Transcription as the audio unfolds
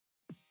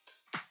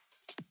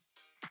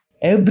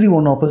Every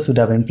one of us would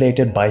have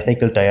inflated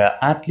bicycle tire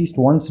at least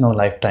once in our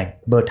lifetime.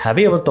 But have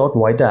you ever thought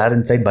why the air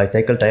inside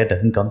bicycle tire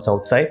doesn't come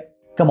outside?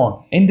 Come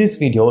on, in this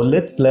video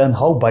let's learn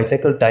how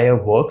bicycle tire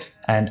works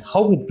and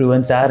how it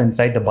prevents air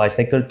inside the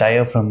bicycle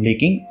tire from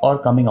leaking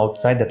or coming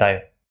outside the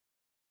tire.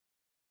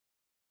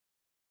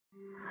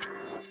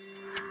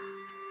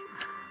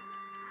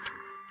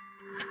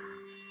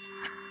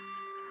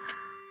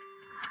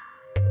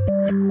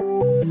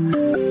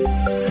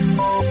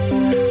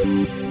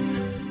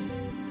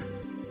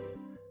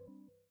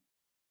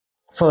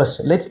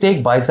 First, let's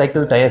take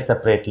bicycle tires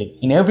separately.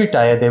 In every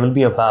tire there will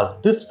be a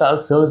valve. This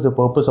valve serves the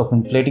purpose of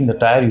inflating the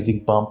tire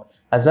using pump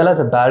as well as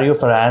a barrier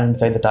for air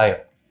inside the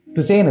tire.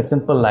 To say in a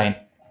simple line,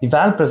 the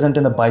valve present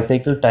in the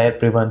bicycle tire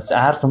prevents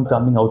air from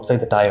coming outside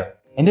the tire.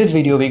 In this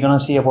video we're gonna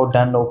see about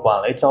Dunlop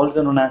valve. It's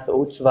also known as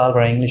Oates valve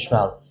or English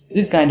valve.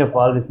 This kind of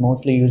valve is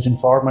mostly used in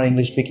former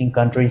English speaking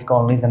countries,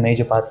 colonies and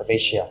major parts of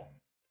Asia.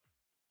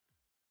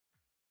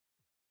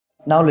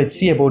 Now let's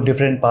see about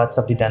different parts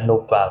of the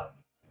Dunlop valve.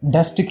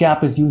 Dust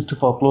cap is used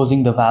for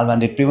closing the valve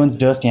and it prevents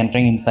dust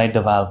entering inside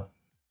the valve.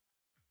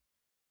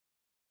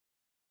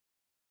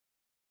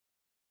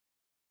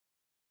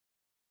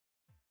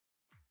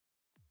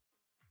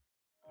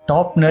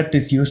 Top nut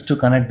is used to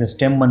connect the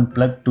stem and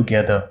plug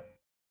together.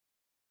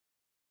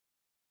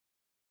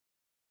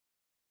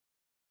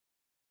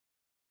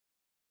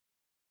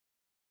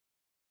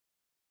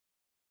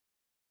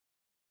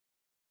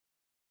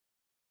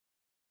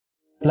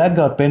 Plug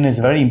or pin is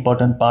a very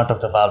important part of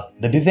the valve.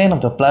 The design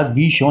of the plug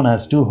V-shown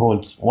has two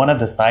holes, one at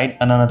the side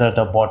and another at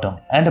the bottom,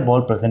 and a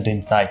ball present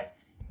inside.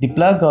 The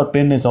plug or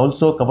pin is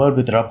also covered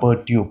with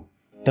rubber tube.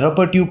 The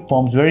rubber tube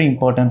forms a very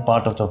important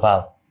part of the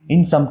valve.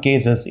 In some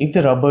cases, if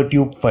the rubber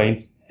tube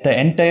fails, the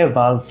entire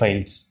valve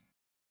fails.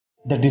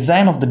 The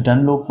design of the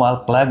Dunlop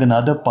valve plug and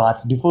other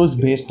parts differs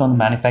based on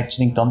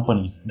manufacturing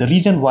companies. The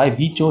reason why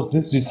we chose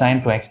this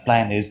design to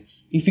explain is,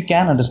 if you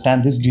can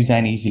understand this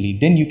design easily,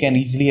 then you can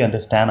easily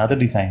understand other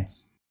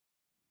designs.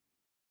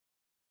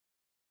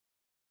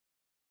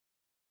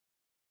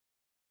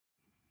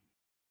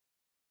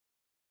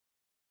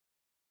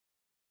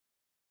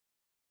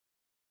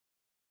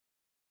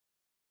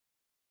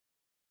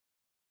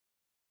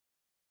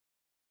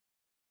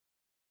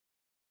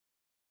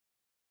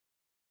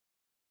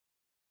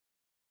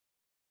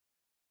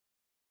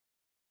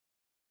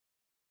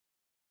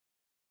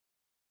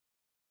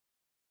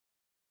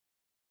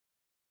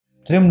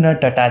 Rim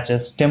nut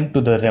attaches stem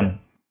to the rim.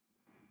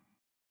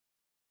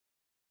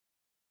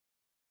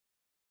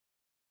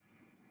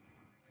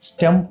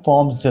 Stem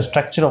forms the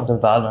structure of the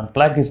valve and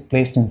plug is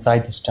placed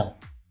inside the stem.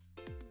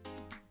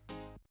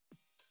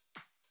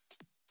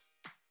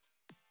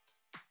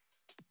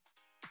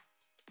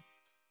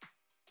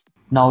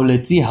 Now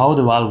let's see how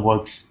the valve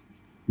works.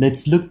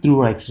 Let's look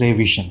through X-ray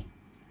vision.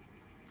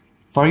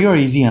 For your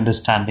easy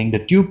understanding,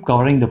 the tube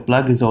covering the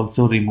plug is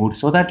also removed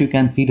so that you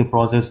can see the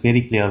process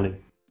very clearly.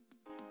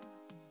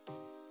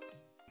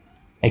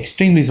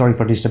 Extremely sorry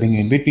for disturbing you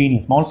in between, a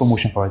small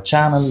promotion for our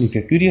channel. If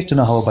you're curious to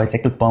know how a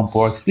bicycle pump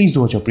works, please do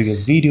watch our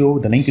previous video.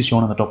 The link is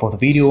shown on the top of the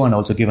video and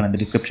also given in the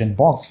description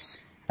box.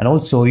 And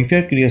also, if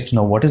you're curious to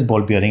know what is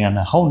ball bearing and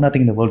how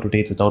nothing in the world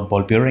rotates without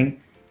ball bearing,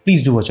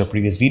 please do watch our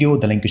previous video.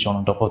 The link is shown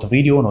on top of the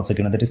video and also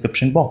given in the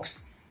description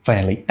box.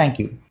 Finally, thank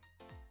you.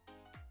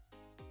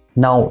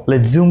 Now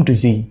let's zoom to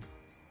see.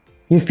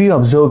 If you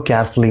observe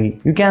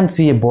carefully, you can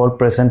see a ball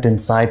present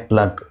inside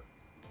plug.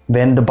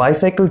 When the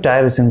bicycle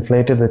tire is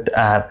inflated with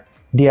air,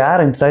 the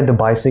air inside the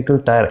bicycle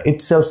tire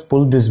itself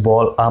pulls this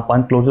ball up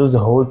and closes the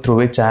hole through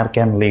which air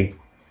can leak.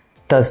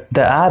 Thus,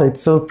 the air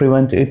itself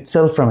prevents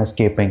itself from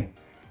escaping.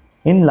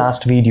 In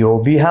last video,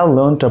 we have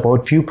learnt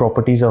about few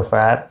properties of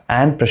air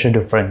and pressure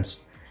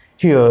difference.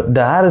 Here, the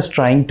air is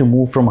trying to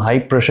move from high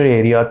pressure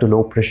area to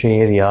low pressure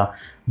area,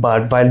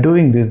 but while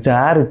doing this, the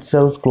air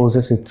itself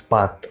closes its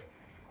path.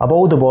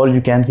 Above the ball,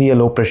 you can see a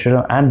low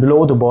pressure and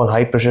below the ball,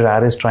 high pressure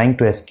air is trying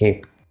to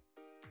escape.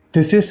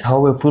 This is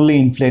how a fully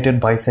inflated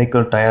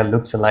bicycle tire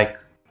looks like.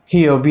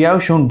 Here we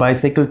have shown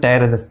bicycle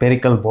tire as a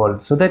spherical ball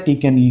so that you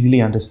can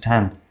easily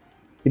understand.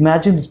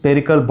 Imagine the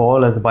spherical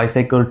ball as a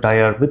bicycle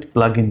tire with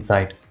plug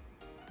inside.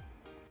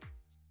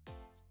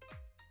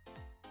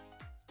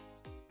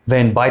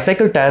 When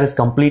bicycle tire is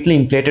completely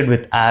inflated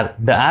with air,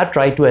 the air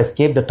tries to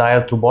escape the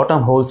tire through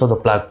bottom holes of the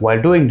plug.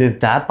 While doing this,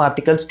 the air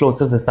particles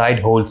closes the side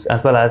holes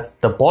as well as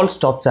the ball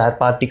stops air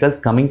particles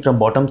coming from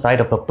bottom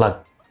side of the plug.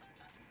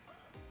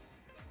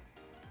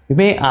 You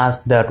may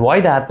ask that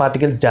why the air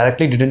particles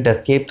directly didn't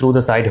escape through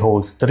the side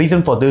holes. The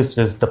reason for this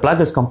is the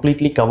plug is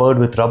completely covered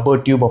with rubber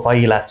tube of high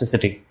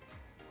elasticity.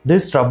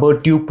 This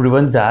rubber tube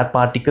prevents the air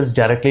particles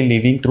directly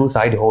leaving through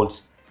side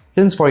holes.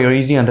 Since for your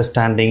easy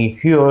understanding,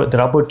 here the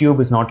rubber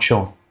tube is not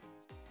shown.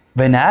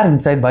 When air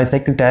inside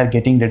bicycle tire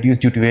getting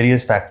reduced due to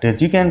various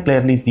factors, you can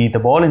clearly see the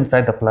ball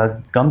inside the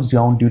plug comes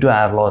down due to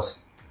air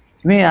loss.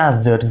 You may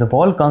ask that if the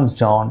ball comes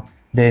down,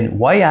 then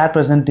why air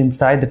present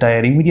inside the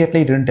tire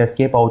immediately didn't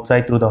escape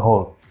outside through the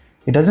hole?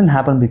 It doesn't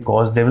happen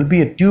because there will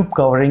be a tube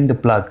covering the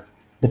plug.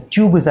 The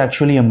tube is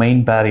actually a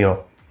main barrier.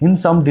 In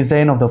some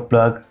design of the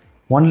plug,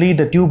 Only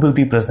the tube will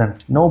be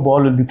present, no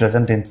ball will be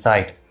present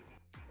inside.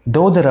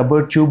 Though the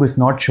rubber tube is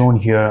not shown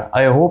here,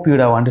 I hope you would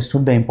have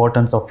understood the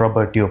importance of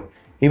rubber tube.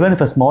 Even if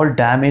a small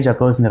damage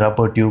occurs in the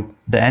rubber tube,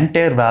 the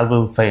entire valve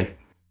will fail.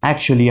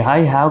 Actually,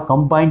 I have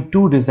combined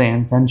two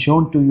designs and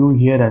shown to you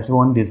here as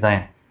one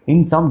design.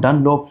 In some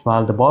Dunlop's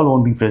valve, the ball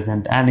won't be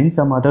present, and in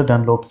some other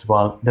Dunlop's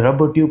valve, the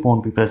rubber tube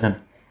won't be present.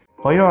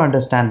 For your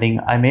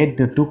understanding, I made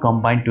the two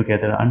combined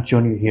together and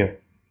shown you here.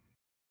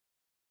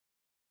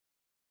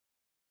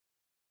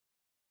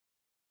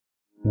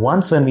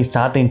 Once when we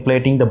start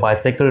inflating the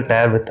bicycle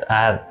tire with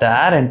air, the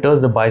air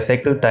enters the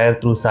bicycle tire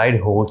through side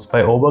holes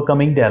by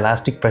overcoming the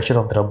elastic pressure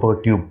of the rubber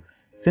tube.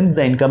 Since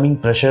the incoming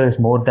pressure is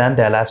more than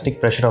the elastic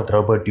pressure of the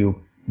rubber tube,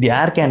 the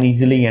air can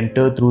easily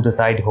enter through the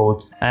side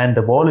holes and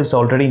the ball is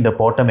already in the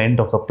bottom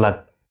end of the plug.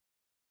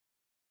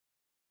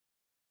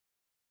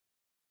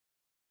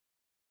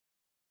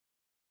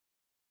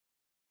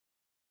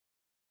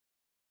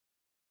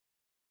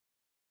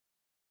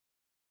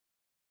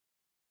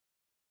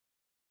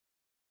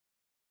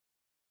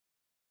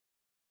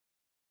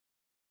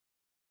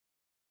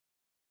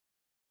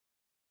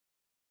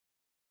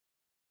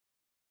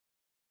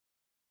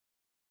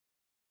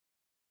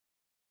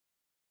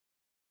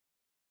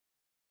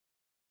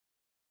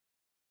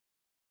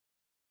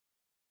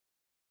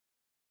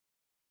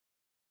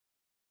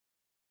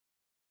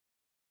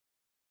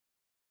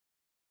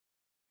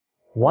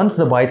 Once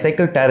the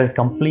bicycle tire is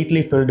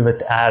completely filled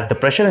with air, the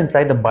pressure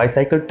inside the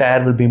bicycle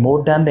tire will be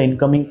more than the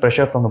incoming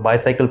pressure from the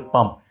bicycle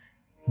pump.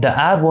 The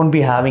air won't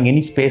be having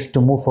any space to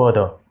move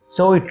further,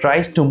 so it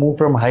tries to move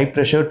from high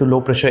pressure to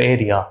low pressure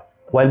area.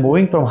 While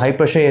moving from high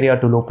pressure area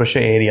to low pressure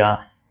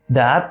area,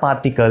 the air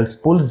particles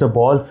pulls the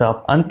balls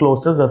up and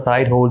closes the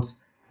side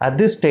holes. At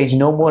this stage,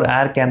 no more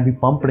air can be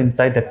pumped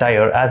inside the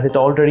tire as it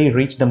already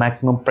reached the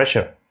maximum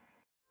pressure.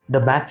 The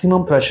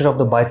maximum pressure of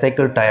the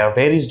bicycle tire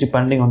varies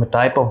depending on the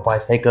type of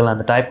bicycle and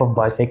the type of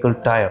bicycle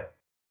tire.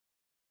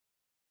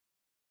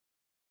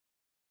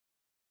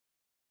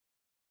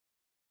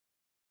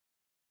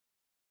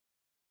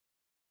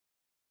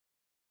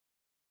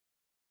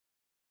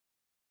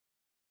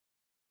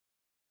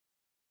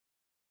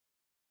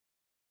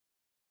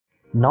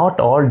 Not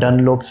all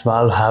Dunlop's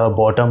valve have a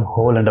bottom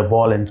hole and a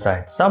ball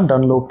inside. Some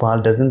Dunlop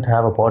valve doesn't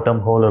have a bottom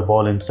hole or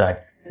ball inside.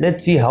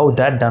 Let's see how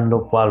that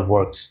Dunlop valve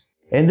works.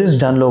 In this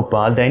Dunlop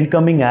valve, the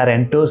incoming air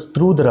enters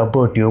through the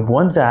rubber tube.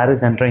 Once the air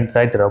is entering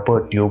inside the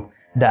rubber tube,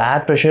 the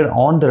air pressure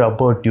on the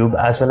rubber tube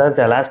as well as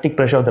the elastic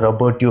pressure of the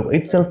rubber tube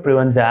itself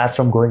prevents the air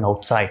from going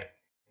outside.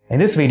 In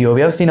this video,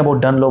 we have seen about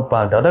Dunlop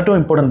valve. The other two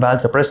important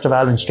valves are pressure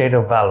valve and stator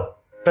valve.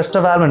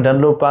 Pressure valve and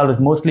Dunlop valve is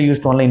mostly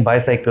used only in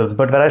bicycles,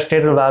 but whereas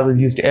stator valve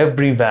is used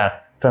everywhere,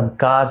 from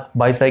cars,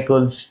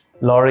 bicycles,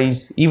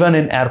 lorries, even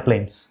in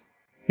airplanes.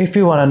 If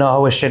you want to know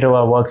how a stator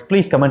valve works,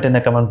 please comment in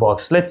the comment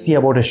box. Let's see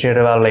about a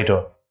stator valve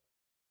later.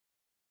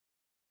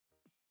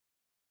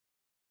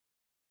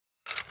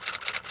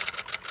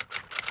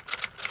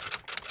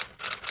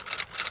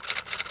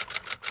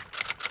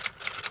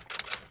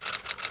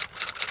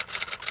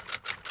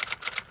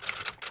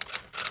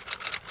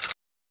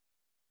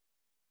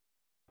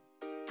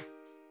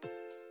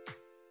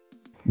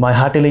 My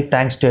heartily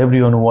thanks to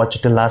everyone who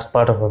watched the last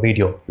part of our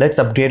video. Let's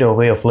upgrade our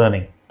way of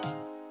learning.